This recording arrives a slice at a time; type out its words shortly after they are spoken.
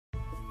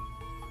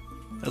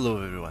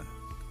Hello everyone,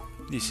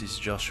 this is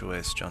Joshua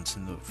S.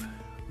 Johnson of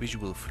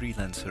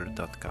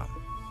visualfreelancer.com.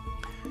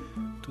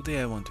 Today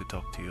I want to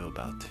talk to you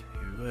about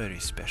a very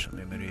special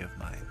memory of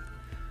mine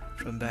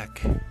from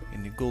back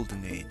in the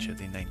golden age of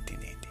the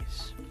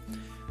 1980s.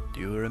 Do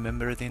you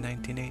remember the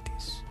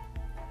 1980s?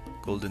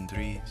 Golden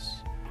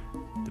trees,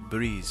 the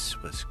breeze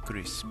was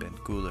crisp and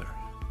cooler,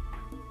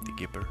 the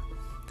gipper.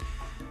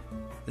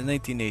 The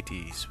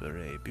 1980s were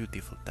a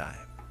beautiful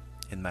time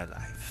in my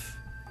life,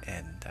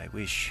 and I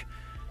wish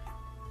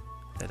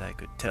that I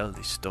could tell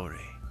this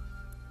story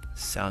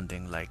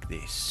sounding like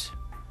this,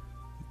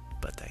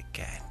 but I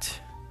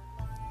can't.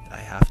 I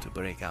have to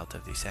break out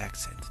of this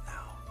accent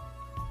now,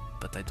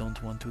 but I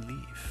don't want to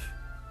leave.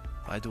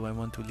 Why do I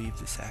want to leave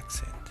this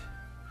accent?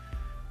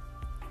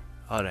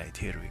 Alright,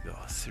 here we go.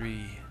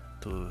 3,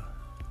 2,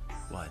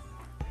 1.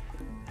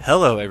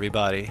 Hello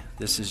everybody,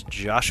 this is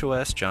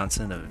Joshua S.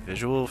 Johnson of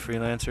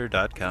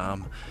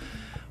visualfreelancer.com,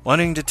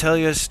 wanting to tell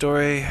you a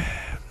story,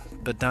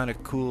 but not a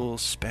cool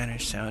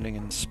Spanish-sounding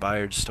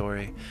inspired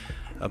story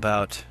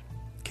about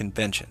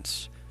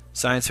conventions,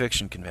 science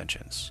fiction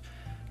conventions,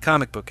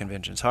 comic book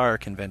conventions, horror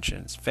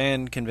conventions,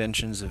 fan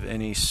conventions of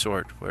any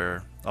sort,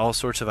 where all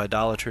sorts of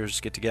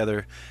idolaters get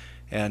together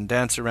and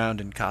dance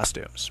around in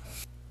costumes.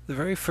 The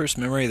very first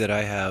memory that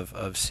I have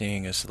of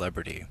seeing a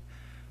celebrity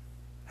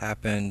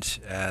happened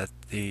at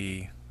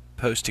the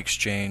Post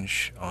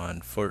Exchange on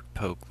Fort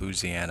Polk,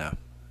 Louisiana,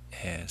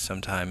 and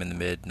sometime in the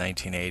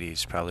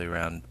mid-1980s, probably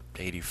around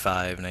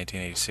 85,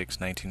 1986,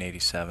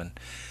 1987,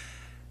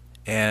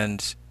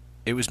 and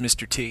it was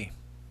Mr. T.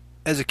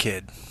 As a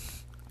kid,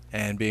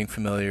 and being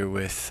familiar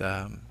with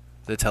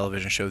the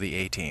television show The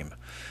A-Team,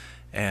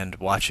 and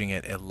watching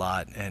it a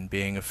lot, and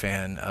being a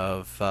fan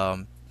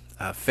of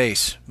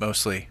Face,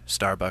 mostly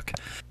Starbuck,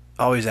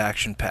 always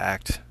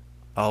action-packed,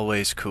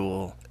 always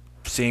cool.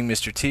 Seeing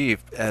Mr. T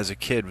as a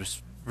kid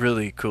was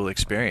really cool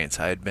experience.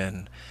 I had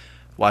been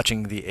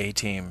watching The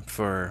A-Team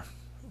for,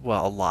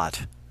 well, a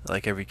lot,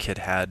 like every kid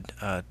had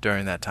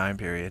during that time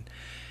period,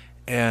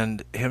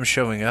 and him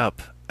showing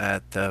up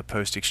at the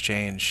Post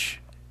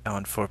Exchange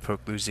on Fort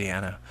Polk,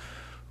 Louisiana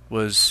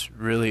was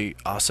really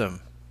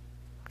awesome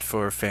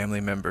for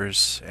family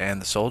members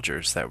and the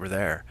soldiers that were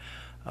there.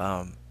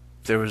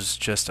 There was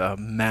just a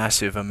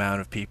massive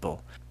amount of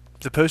people.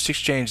 The Post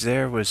Exchange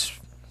there was,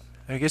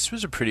 I guess it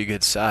was a pretty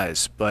good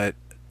size, but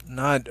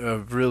not a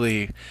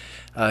really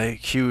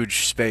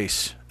huge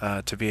space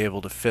to be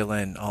able to fill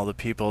in all the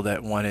people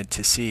that wanted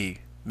to see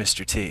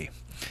Mr. T.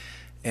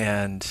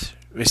 And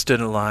we stood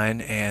in line,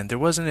 and there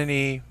was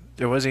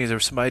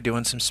somebody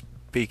doing some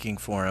speaking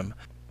for him.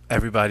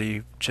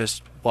 Everybody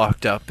just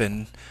walked up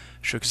and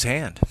shook his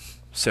hand.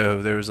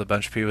 So there was a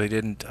bunch of people.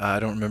 I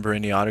don't remember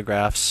any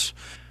autographs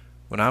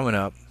when I went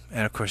up,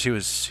 and of course he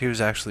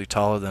was actually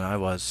taller than I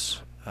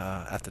was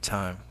at the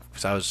time,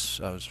 because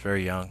I was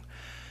very young,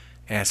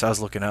 and so I was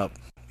looking up.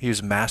 He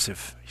was a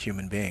massive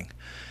human being,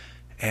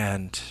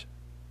 and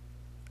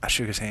I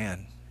shook his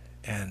hand,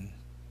 and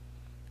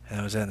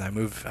that was it. And I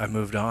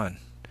moved on.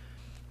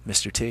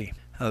 Mr. T.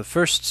 The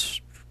first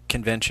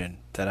convention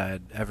that I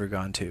had ever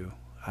gone to,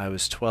 I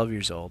was 12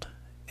 years old,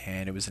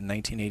 and it was in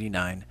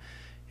 1989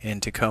 in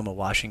Tacoma,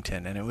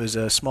 Washington, and it was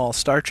a small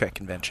Star Trek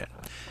convention.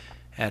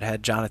 It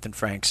had Jonathan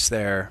Frakes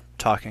there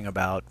talking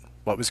about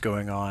what was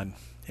going on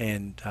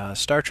in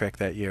Star Trek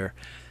that year.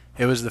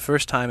 It was the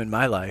first time in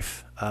my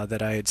life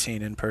that I had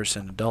seen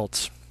in-person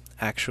adults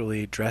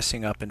actually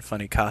dressing up in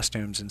funny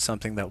costumes in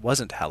something that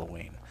wasn't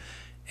Halloween,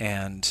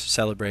 and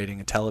celebrating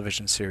a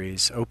television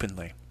series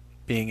openly,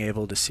 being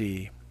able to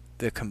see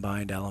the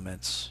combined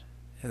elements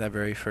in that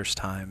very first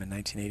time in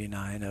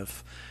 1989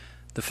 of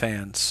the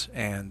fans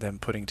and them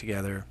putting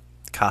together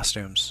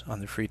costumes on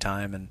their free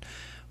time, and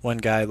one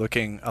guy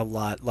looking a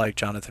lot like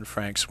Jonathan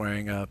Frakes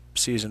wearing a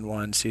Season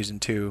 1, Season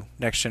 2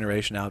 Next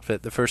Generation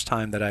outfit, the first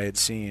time that I had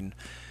seen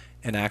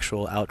an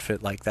actual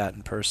outfit like that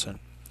in person.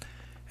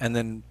 And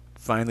then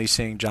finally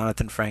seeing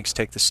Jonathan Frakes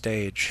take the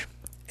stage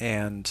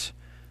and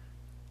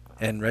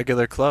in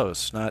regular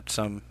clothes, not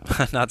some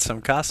not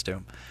some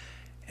costume,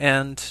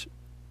 and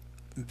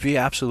be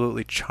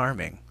absolutely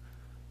charming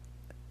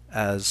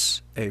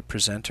as a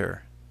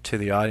presenter to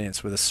the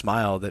audience with a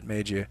smile that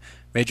made you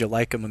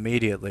like him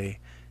immediately,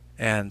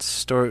 and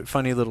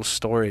funny little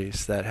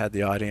stories that had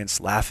the audience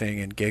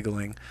laughing and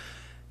giggling,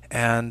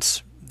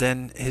 and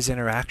then his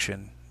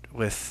interaction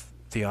with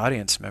the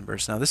audience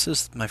members. Now, this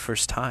is my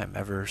first time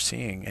ever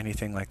seeing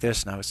anything like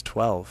this, and I was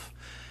 12,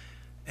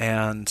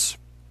 and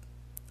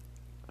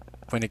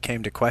when it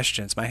came to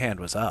questions, my hand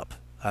was up,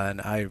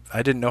 and I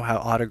didn't know how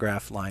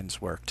autograph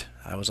lines worked.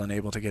 I was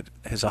unable to get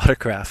his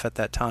autograph at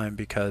that time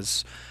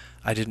because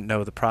I didn't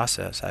know the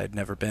process. I had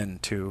never been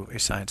to a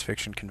science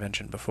fiction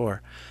convention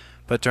before.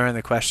 But during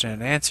the question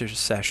and answer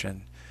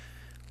session,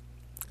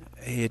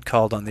 he had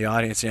called on the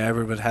audience, and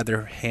everyone had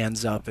their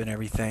hands up and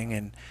everything,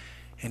 and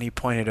he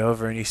pointed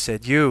over and he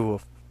said,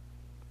 "You,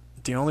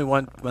 the only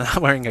one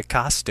not wearing a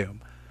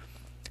costume."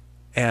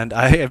 And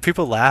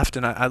people laughed,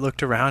 and I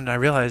looked around, and I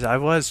realized I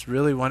was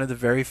really one of the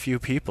very few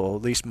people,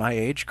 at least my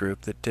age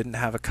group, that didn't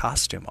have a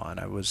costume on.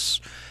 I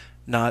was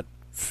not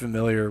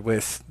familiar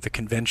with the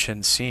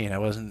convention scene. I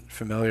wasn't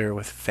familiar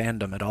with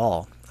fandom at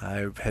all.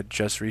 I had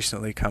just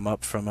recently come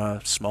up from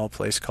a small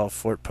place called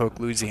Fort Polk,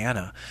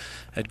 Louisiana.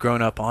 I'd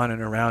grown up on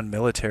and around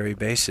military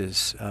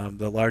bases.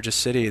 The largest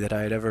city that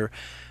I had ever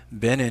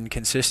been in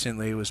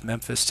consistently was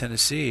Memphis,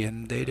 Tennessee,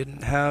 and they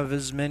didn't have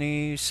as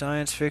many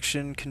science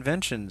fiction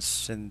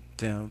conventions in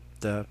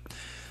the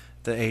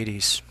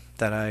 80s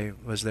that I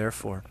was there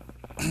for.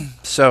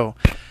 So,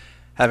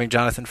 having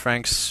Jonathan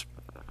Frakes,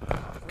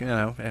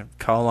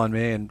 call on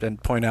me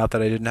and point out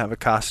that I didn't have a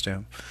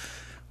costume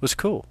was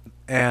cool.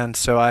 And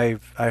so I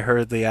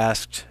hurriedly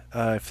asked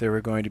if there were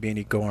going to be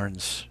any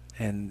Gorns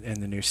in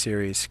the new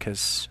series,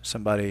 because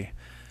somebody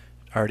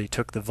already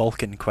took the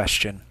Vulcan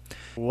question.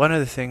 One of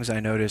the things I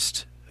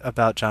noticed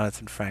about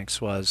Jonathan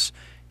Frakes was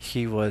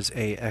he was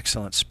an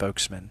excellent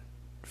spokesman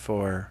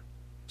for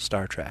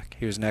Star Trek.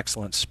 He was an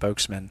excellent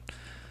spokesman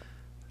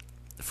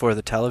for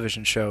the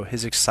television show.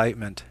 His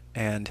excitement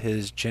and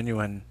his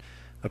genuine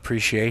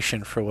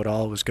appreciation for what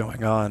all was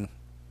going on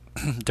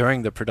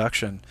during the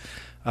production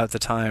at the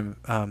time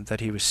that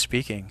he was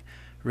speaking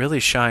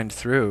really shined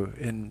through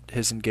in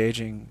his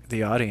engaging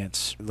the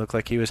audience. It looked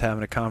like he was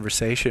having a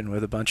conversation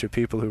with a bunch of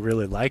people who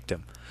really liked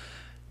him.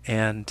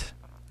 And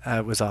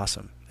it was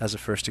awesome as a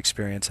first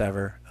experience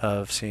ever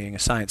of seeing a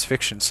science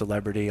fiction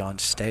celebrity on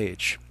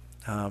stage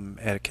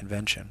at a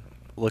convention.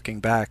 Looking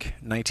back,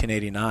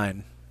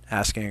 1989,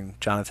 asking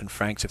Jonathan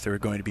Frakes if there were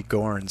going to be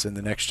Gorns in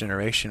The Next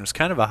Generation was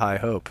kind of a high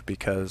hope,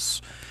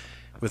 because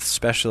with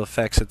special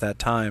effects at that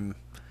time,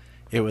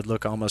 it would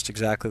look almost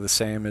exactly the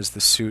same as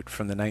the suit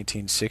from the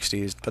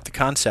 1960s. But the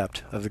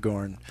concept of the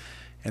Gorn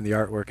and the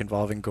artwork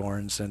involving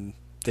Gorns and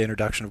the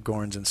introduction of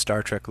Gorns in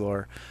Star Trek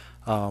lore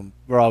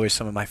were always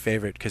some of my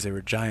favorite, because they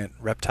were giant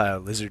reptile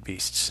lizard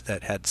beasts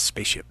that had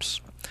spaceships.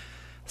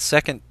 The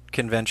second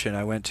convention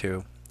I went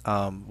to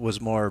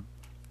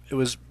it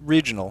was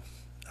regional.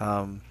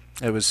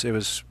 It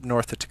was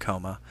north of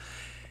Tacoma,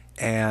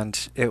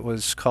 and it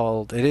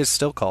is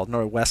still called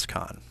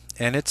NorwestCon.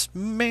 And it's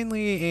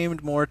mainly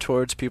aimed more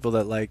towards people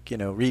that like,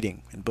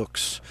 reading and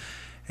books.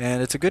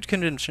 And it's a good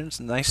convention. It's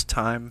a nice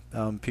time.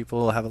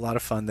 People have a lot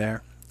of fun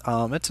there.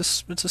 It's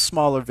a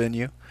smaller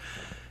venue.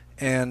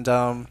 And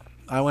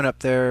I went up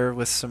there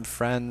with some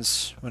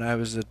friends when I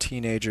was a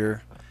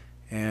teenager,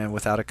 and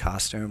without a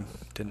costume.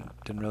 Didn't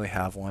really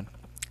have one.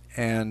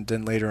 And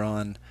then later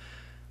on,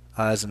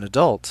 as an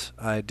adult,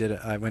 I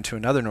went to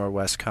another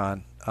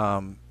NorwestCon,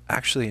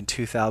 actually in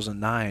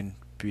 2009,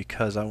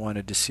 because I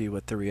wanted to see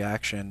what the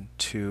reaction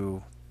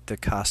to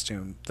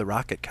the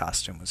rocket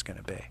costume was going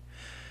to be.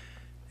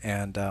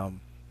 And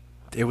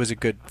it was a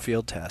good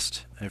field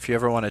test. And if you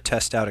ever want to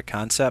test out a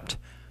concept,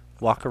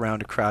 walk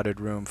around a crowded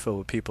room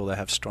full of people that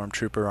have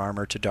Stormtrooper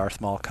armor to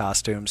Darth Maul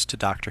costumes to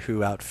Doctor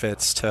Who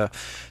outfits to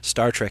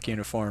Star Trek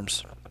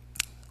uniforms.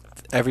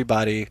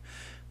 Everybody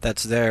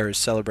that's there is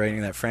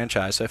celebrating that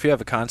franchise. So if you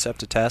have a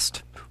concept to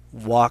test,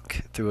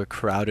 walk through a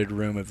crowded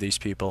room of these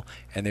people,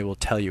 and they will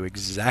tell you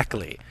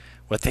exactly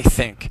what they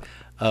think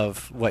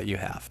of what you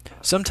have.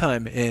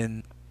 Sometime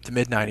in the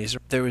mid-90s,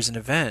 there was an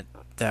event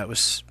that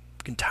was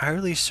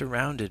entirely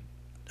surrounded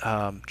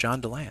John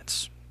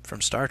DeLance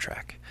from Star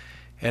Trek,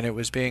 and it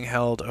was being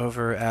held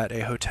over at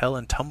a hotel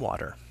in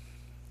Tumwater.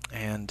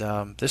 And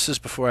this is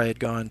before I had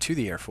gone to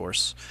the Air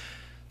Force.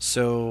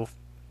 So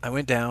I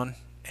went down,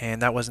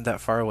 and that wasn't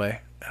that far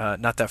away,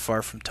 not that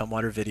far from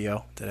Tumwater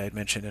Video that I had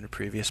mentioned in a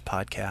previous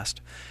podcast.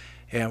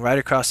 And right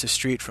across the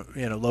street from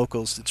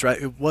locals,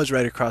 it was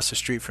right across the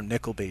street from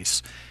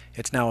Nickelby's.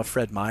 It's now a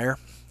Fred Meyer,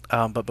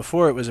 but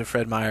before it was a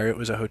Fred Meyer, it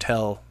was a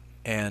hotel.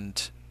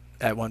 And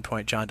at one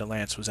point, John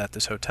DeLance was at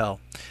this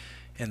hotel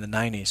in the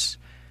 90s,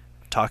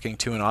 talking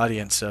to an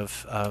audience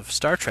of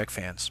Star Trek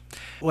fans.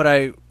 What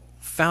I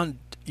found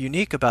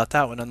unique about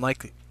that one,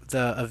 unlike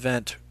the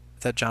event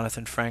that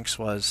Jonathan Frakes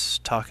was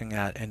talking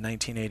at in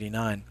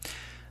 1989.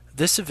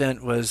 This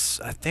event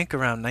was, I think,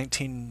 around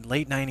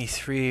late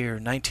 93 or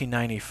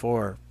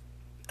 1994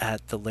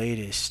 at the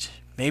latest.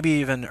 Maybe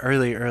even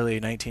early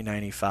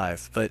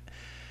 1995. But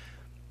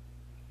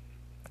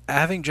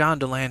having John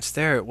DeLance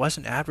there, it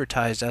wasn't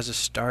advertised as a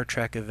Star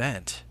Trek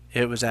event.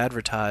 It was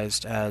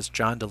advertised as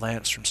John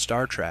DeLance from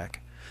Star Trek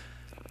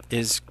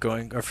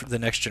for The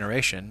Next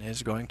Generation,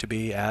 is going to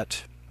be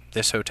at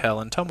this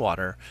hotel in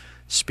Tumwater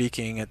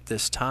speaking at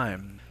this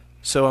time.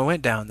 So I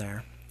went down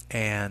there,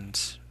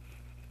 and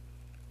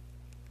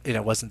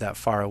it wasn't that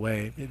far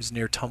away. It was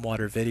near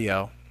Tumwater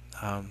Video,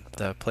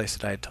 the place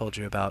that I had told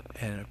you about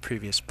in a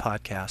previous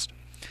podcast.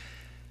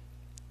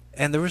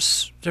 And there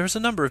was a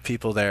number of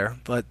people there,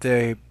 but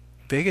the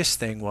biggest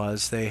thing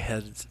was they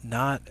had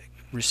not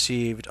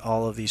received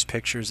all of these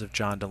pictures of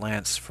John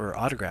DeLance for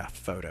autograph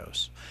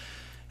photos.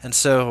 And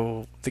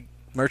so the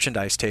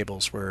merchandise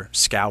tables were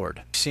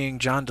scoured. Seeing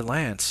John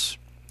DeLance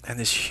and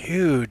this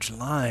huge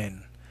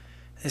line,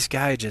 this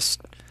guy just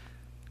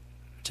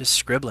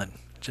scribbling,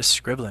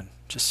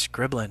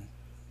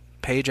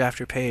 page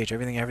after page,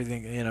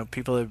 everything,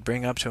 people would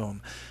bring up to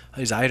him,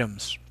 these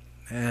items.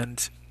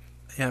 And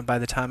by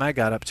the time I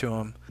got up to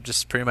him,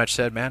 just pretty much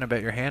said, "Man, I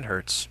bet your hand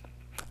hurts."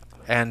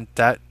 And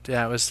that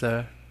was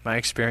my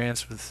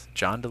experience with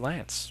John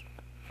DeLance.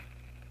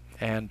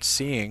 And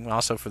seeing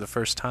also for the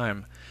first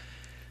time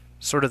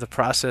sort of the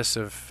process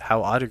of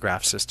how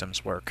autograph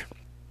systems work.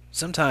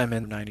 Sometime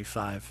in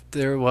 '95,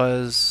 there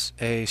was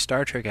a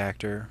Star Trek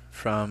actor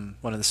from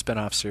one of the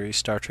spin-off series,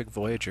 Star Trek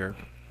Voyager,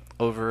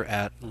 over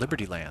at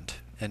Liberty Land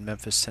in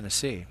Memphis,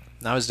 Tennessee.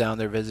 And I was down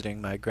there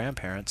visiting my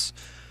grandparents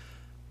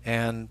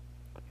and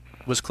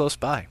was close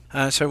by.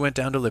 So I went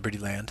down to Liberty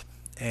Land,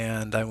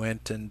 and I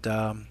went and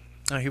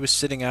he was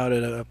sitting out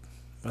at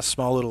a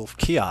small little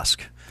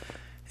kiosk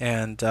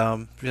and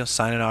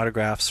signing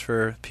autographs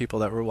for people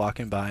that were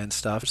walking by and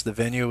stuff. The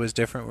venue was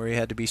different, where he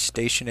had to be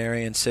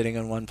stationary and sitting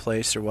in one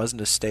place. There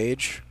wasn't a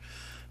stage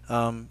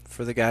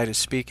for the guy to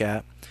speak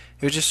at.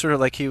 It was just sort of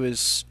like he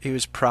was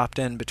propped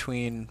in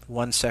between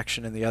one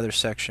section and the other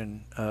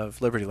section of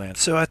Liberty Land.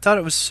 So I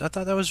thought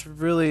that was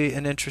really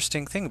an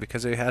interesting thing,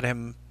 because they had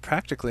him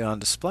practically on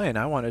display, and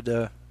I wanted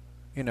to,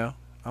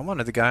 I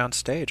wanted the guy on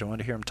stage. I wanted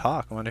to hear him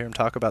talk. I wanted to hear him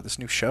talk about this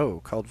new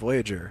show called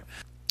Voyager.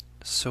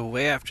 So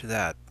way after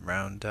that,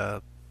 around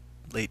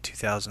late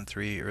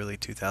 2003, early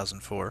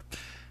 2004,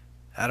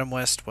 Adam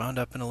West wound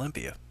up in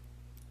Olympia.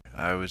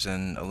 I was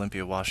in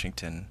Olympia,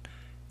 Washington,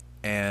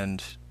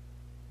 and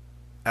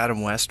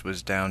Adam West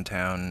was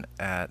downtown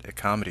at a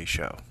comedy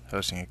show,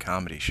 hosting a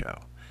comedy show.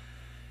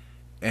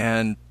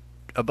 And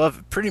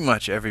above pretty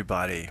much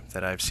everybody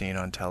that I've seen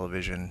on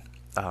television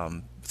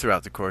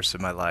throughout the course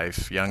of my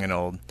life, young and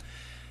old,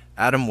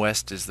 Adam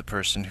West is the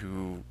person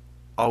who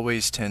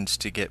always tends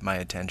to get my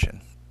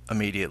attention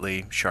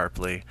immediately,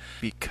 sharply,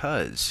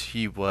 because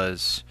he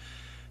was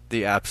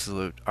the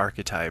absolute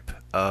archetype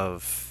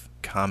of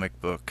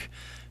comic book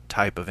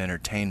type of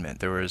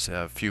entertainment. There was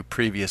a few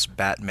previous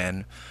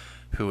Batmen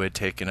who had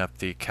taken up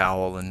the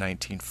cowl in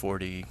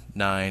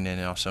 1949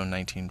 and also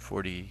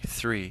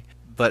 1943.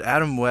 But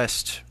Adam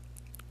West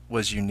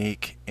was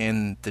unique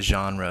in the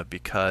genre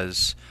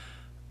because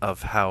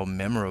of how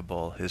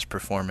memorable his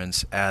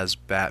performance as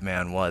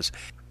Batman was.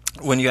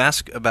 When you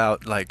ask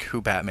about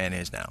who Batman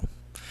is now,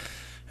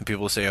 and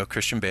people say, oh,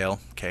 Christian Bale,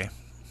 okay,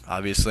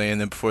 obviously,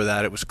 and then before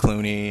that it was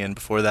Clooney, and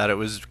before that it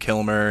was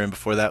Kilmer, and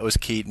before that was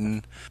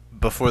Keaton.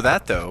 Before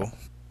that, though,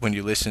 when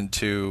you listen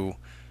to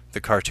the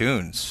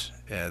cartoons,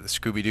 the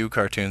Scooby-Doo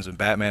cartoons when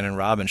Batman and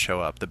Robin show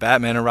up, the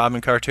Batman and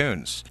Robin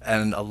cartoons,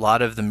 and a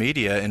lot of the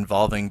media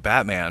involving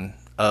Batman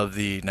of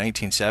the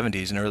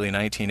 1970s and early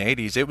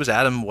 1980s, it was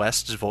Adam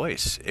West's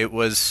voice. It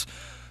was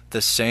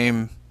the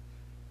same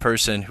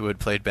person who had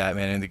played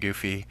Batman in the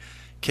Goofy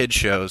kid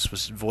shows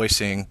was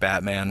voicing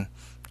Batman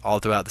all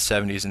throughout the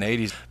 70s and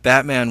 80s.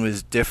 Batman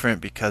was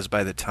different because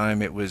by the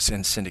time it was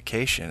in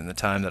syndication, in the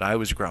time that I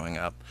was growing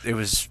up, it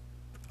was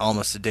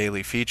almost a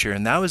daily feature,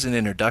 and that was an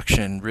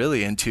introduction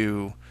really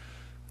into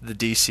the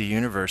DC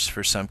universe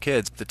for some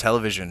kids, the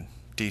television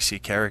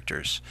DC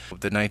characters.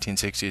 The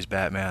 1960s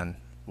Batman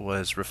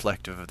was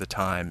reflective of the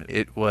time.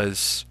 It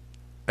was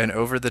an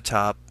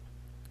over-the-top,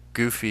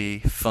 goofy,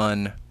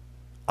 fun,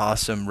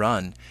 awesome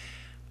run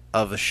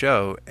of a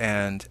show,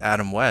 and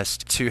Adam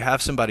West, to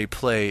have somebody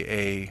play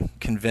a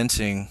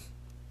convincing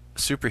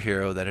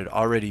superhero that had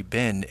already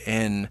been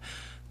in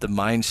the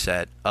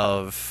mindset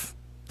of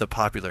the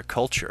popular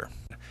culture,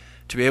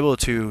 to be able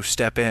to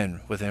step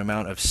in with an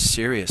amount of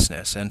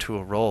seriousness into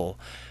a role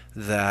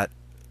that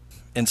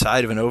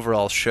inside of an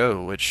overall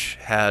show which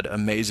had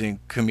amazing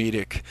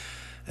comedic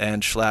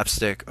and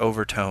slapstick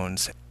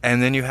overtones,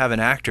 and then you have an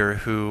actor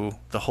who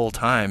the whole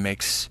time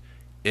makes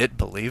it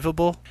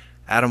believable.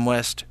 Adam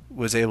West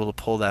was able to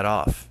pull that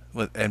off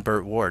and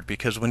Burt Ward,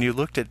 because when you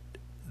looked at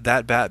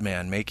that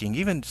Batman making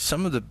even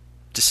some of the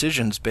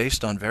decisions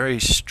based on very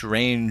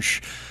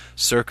strange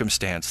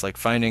circumstance, like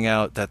finding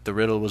out that the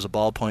riddle was a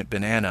ballpoint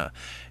banana,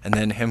 and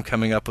then him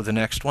coming up with the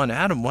next one,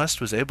 Adam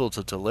West was able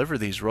to deliver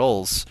these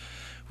roles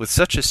with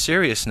such a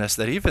seriousness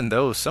that even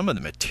though some of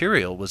the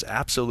material was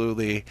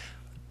absolutely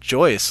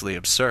joyously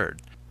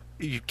absurd,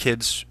 you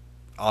kids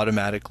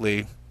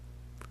automatically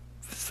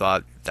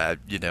thought that,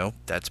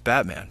 that's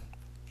Batman.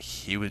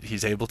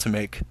 He's able to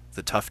make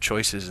the tough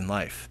choices in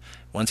life.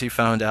 Once he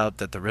found out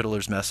that the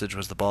Riddler's message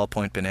was the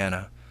ballpoint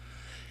banana,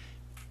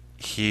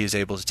 he is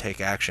able to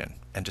take action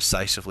and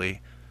decisively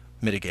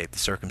mitigate the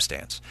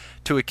circumstance.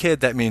 To a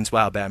kid, that means,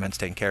 wow, Batman's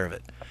taking care of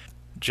it.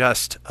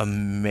 Just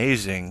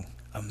amazingly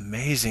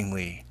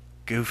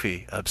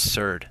goofy,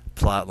 absurd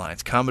plot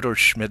lines. Commodore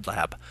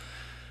Schmidlap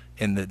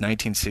in the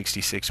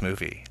 1966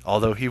 movie,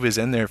 although he was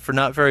in there for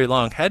not very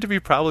long, had to be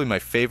probably my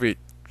favorite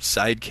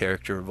side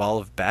character of all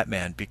of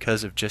Batman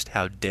because of just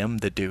how dim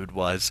the dude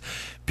was,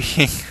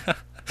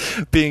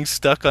 being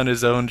stuck on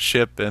his own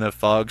ship in a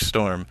fog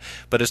storm.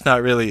 But it's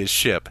not really his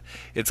ship.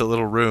 It's a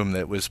little room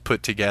that was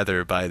put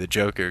together by the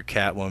Joker,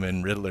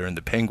 Catwoman, Riddler, and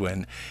the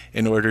Penguin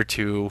in order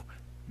to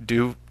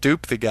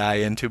dupe the guy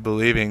into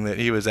believing that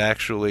he was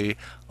actually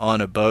on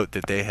a boat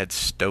that they had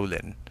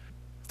stolen.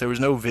 There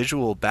was no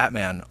visual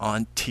Batman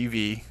on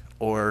TV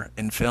or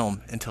in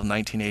film until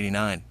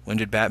 1989. When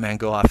did Batman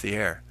go off the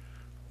air?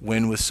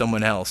 When was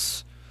someone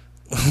else?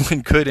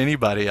 When could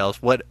anybody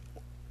else? What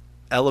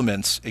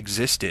elements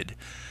existed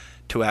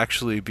to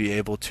actually be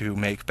able to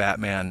make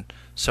Batman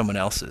someone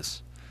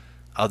else's,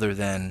 other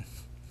than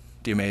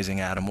the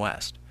amazing Adam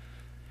West,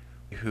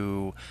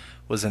 who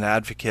was an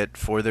advocate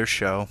for their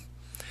show,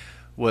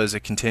 was a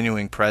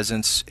continuing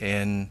presence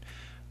in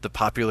the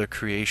popular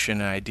creation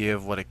and idea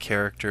of what a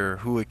character,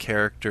 who a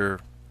character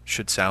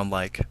should sound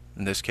like.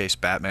 In this case,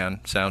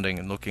 Batman sounding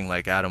and looking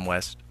like Adam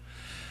West,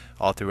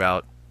 all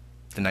throughout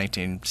the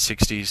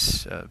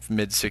 1960s,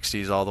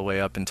 mid-60s, all the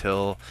way up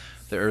until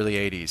the early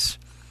 80s.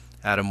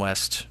 Adam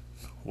West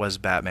was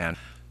Batman.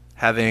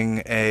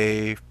 Having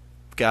a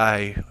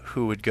guy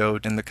who would go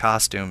in the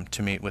costume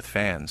to meet with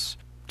fans,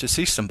 to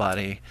see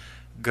somebody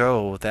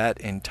go that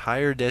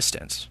entire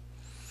distance,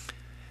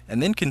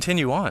 and then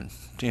continue on,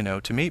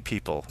 to meet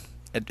people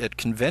at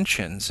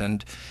conventions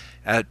and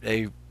at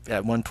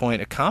one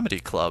point a comedy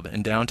club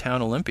in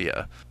downtown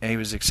Olympia. And he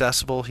was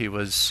accessible. He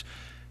was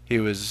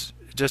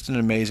just an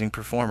amazing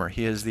performer.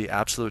 He is the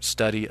absolute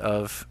study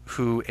of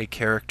who a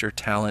character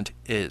talent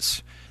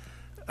is.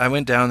 I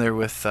went down there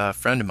with a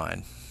friend of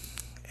mine,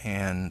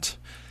 and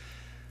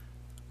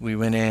we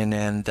went in,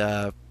 and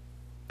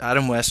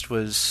Adam West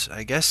was,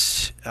 I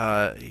guess,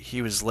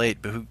 he was late,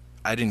 but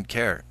I didn't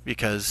care,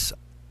 because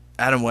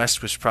Adam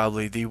West was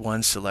probably the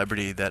one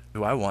celebrity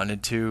who I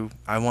wanted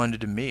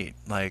to meet.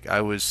 Like,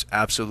 I was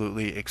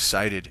absolutely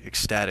excited,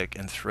 ecstatic,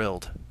 and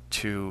thrilled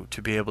to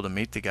be able to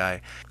meet the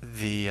guy.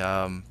 The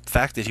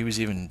fact that he was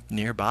even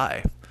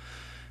nearby.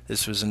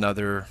 This was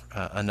another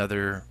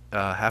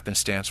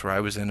happenstance where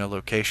I was in a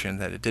location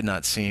that it did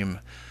not seem,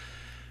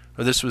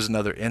 or this was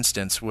another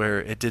instance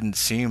where it didn't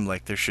seem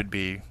like there should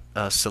be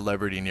a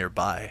celebrity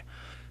nearby.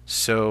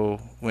 So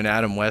when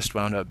Adam West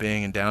wound up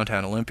being in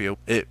downtown Olympia,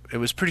 it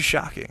was pretty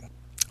shocking.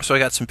 So I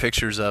got some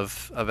pictures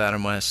of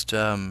Adam West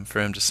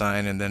for him to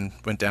sign, and then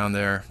went down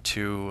there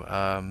to,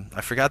 I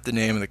forgot the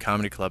name of the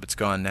comedy club, it's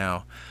gone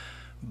now,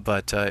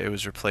 but it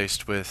was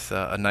replaced with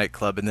a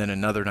nightclub and then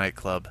another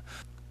nightclub.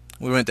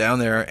 We went down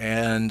there,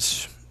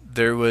 and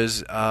there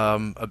was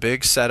a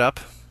big setup,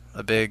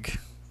 a big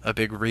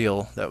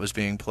reel that was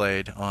being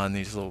played on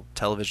these little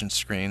television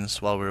screens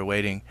while we were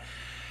waiting.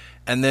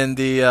 And then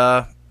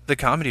the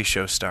comedy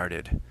show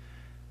started,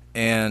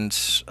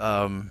 and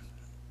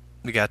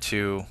we got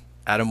to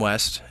Adam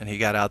West, and he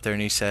got out there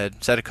and he said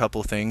a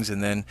couple of things,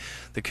 and then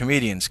the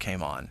comedians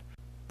came on.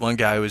 One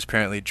guy was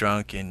apparently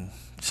drunk and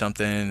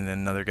something, and then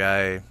another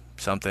guy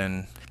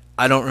something.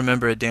 I don't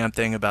remember a damn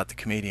thing about the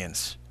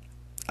comedians.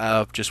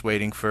 Just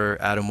waiting for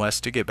Adam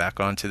West to get back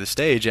onto the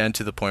stage, and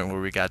to the point where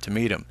we got to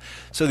meet him.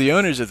 So the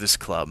owners of this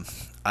club,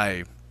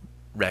 I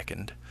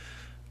reckoned,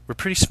 were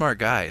pretty smart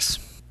guys.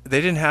 They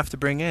didn't have to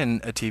bring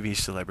in a TV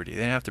celebrity.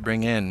 They didn't have to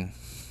bring in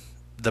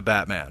the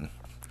Batman.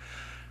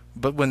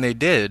 But when they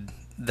did,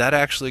 that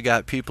actually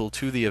got people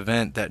to the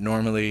event that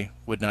normally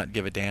would not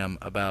give a damn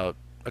about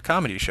a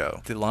comedy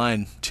show. The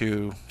line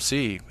to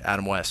see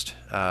Adam West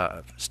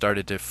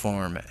started to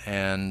form,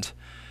 and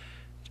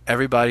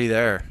everybody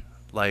there,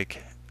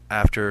 like,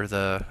 after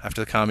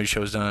the comedy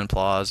show was done,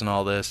 applause and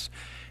all this,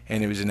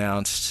 and it was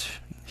announced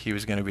he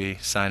was going to be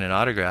signing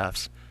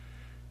autographs,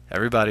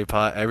 everybody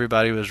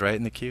was right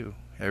in the queue.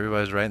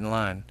 Everybody was right in the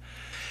line,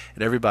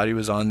 and everybody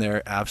was on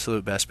their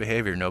absolute best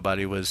behavior.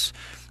 Nobody was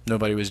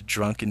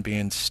drunk and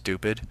being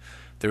stupid.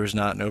 There was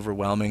not an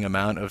overwhelming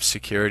amount of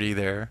security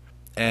there,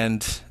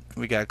 and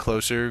we got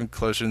closer and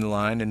closer in the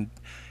line, and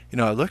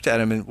I looked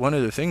at him, and one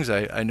of the things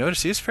I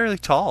noticed, he's fairly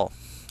tall,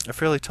 a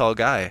fairly tall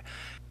guy.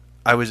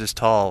 I was as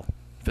tall,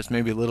 just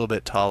maybe a little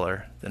bit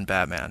taller than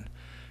Batman.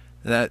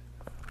 And that,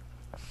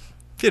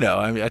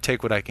 I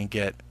take what I can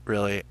get,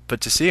 really.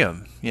 But to see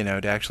him,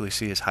 to actually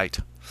see his height,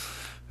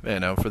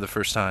 for the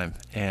first time,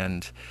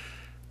 and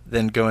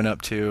then going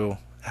up to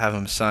have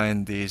him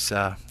sign these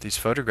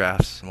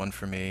photographs, one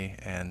for me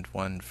and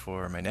one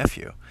for my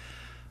nephew.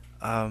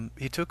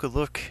 He took a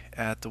look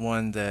at the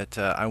one that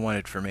I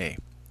wanted for me,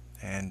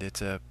 and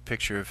it's a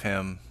picture of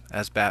him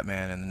as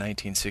Batman in the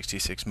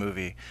 1966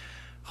 movie,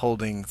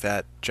 holding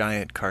that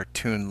giant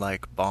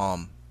cartoon-like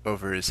bomb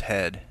over his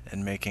head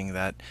and making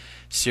that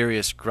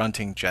serious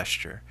grunting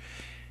gesture.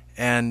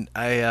 And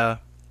I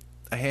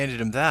handed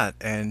him that,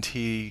 and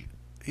he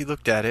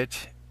looked at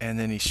it, and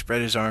then he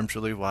spread his arms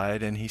really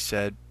wide, and he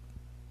said,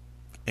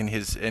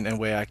 in a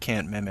way I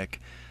can't mimic,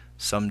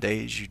 "Some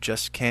days you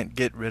just can't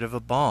get rid of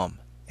a bomb."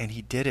 And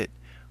he did it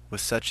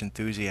with such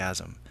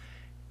enthusiasm.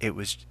 It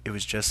was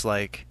just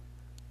like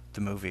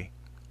the movie.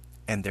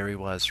 And there he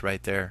was,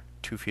 right there,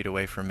 2 feet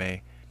away from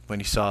me, when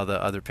he saw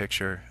the other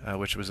picture,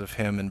 which was of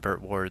him and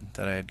Burt Ward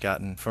that I had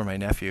gotten for my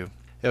nephew.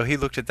 He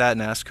looked at that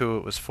and asked who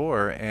it was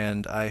for,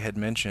 and I had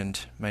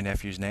mentioned my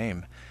nephew's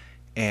name,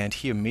 and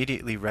he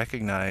immediately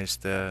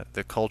recognized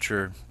the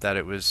culture that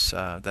it was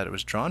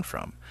drawn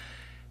from,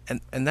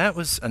 and that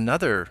was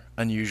another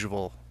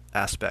unusual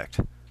aspect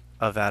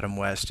of Adam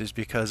West, is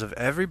because of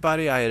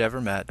everybody I had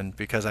ever met, and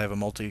because I have a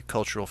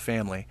multicultural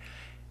family,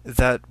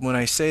 that when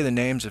I say the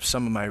names of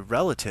some of my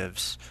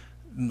relatives,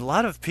 a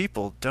lot of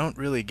people don't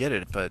really get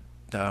it, but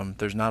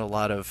there's not a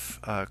lot of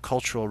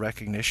cultural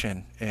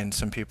recognition in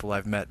some people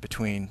I've met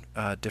between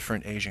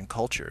different Asian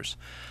cultures.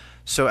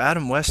 So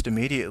Adam West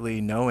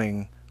immediately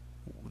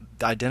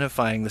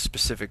identifying the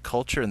specific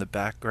culture and the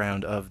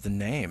background of the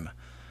name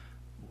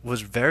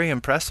was very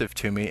impressive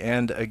to me.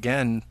 And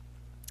again,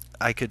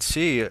 I could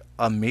see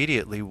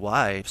immediately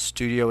why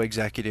studio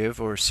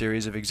executive or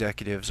series of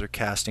executives or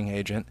casting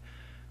agent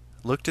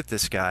looked at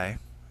this guy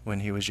when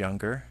he was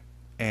younger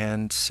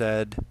and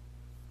said,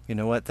 you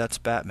know what, that's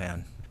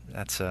Batman.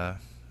 That's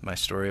my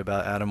story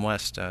about Adam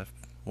West,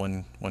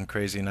 one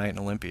crazy night in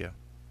Olympia.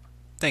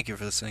 Thank you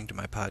for listening to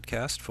my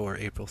podcast for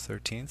April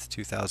 13th,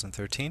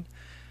 2013.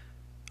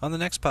 On the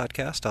next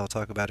podcast, I'll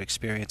talk about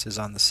experiences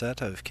on the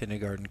set of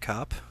Kindergarten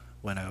Cop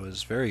when I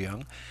was very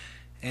young,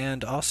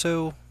 and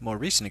also more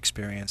recent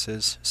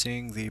experiences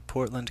seeing the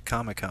Portland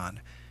Comic-Con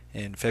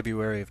in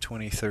February of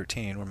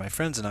 2013, where my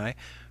friends and I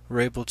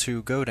were able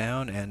to go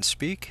down and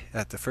speak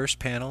at the first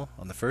panel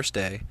on the first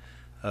day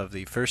of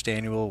the first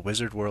annual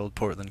Wizard World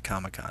Portland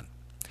Comic-Con.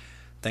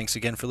 Thanks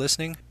again for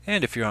listening,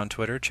 and if you're on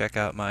Twitter, check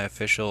out my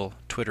official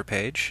Twitter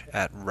page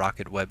at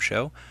Rocket Web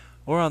Show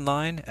or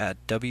online at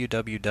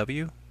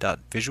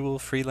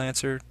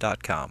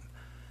www.visualfreelancer.com.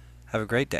 Have a great day.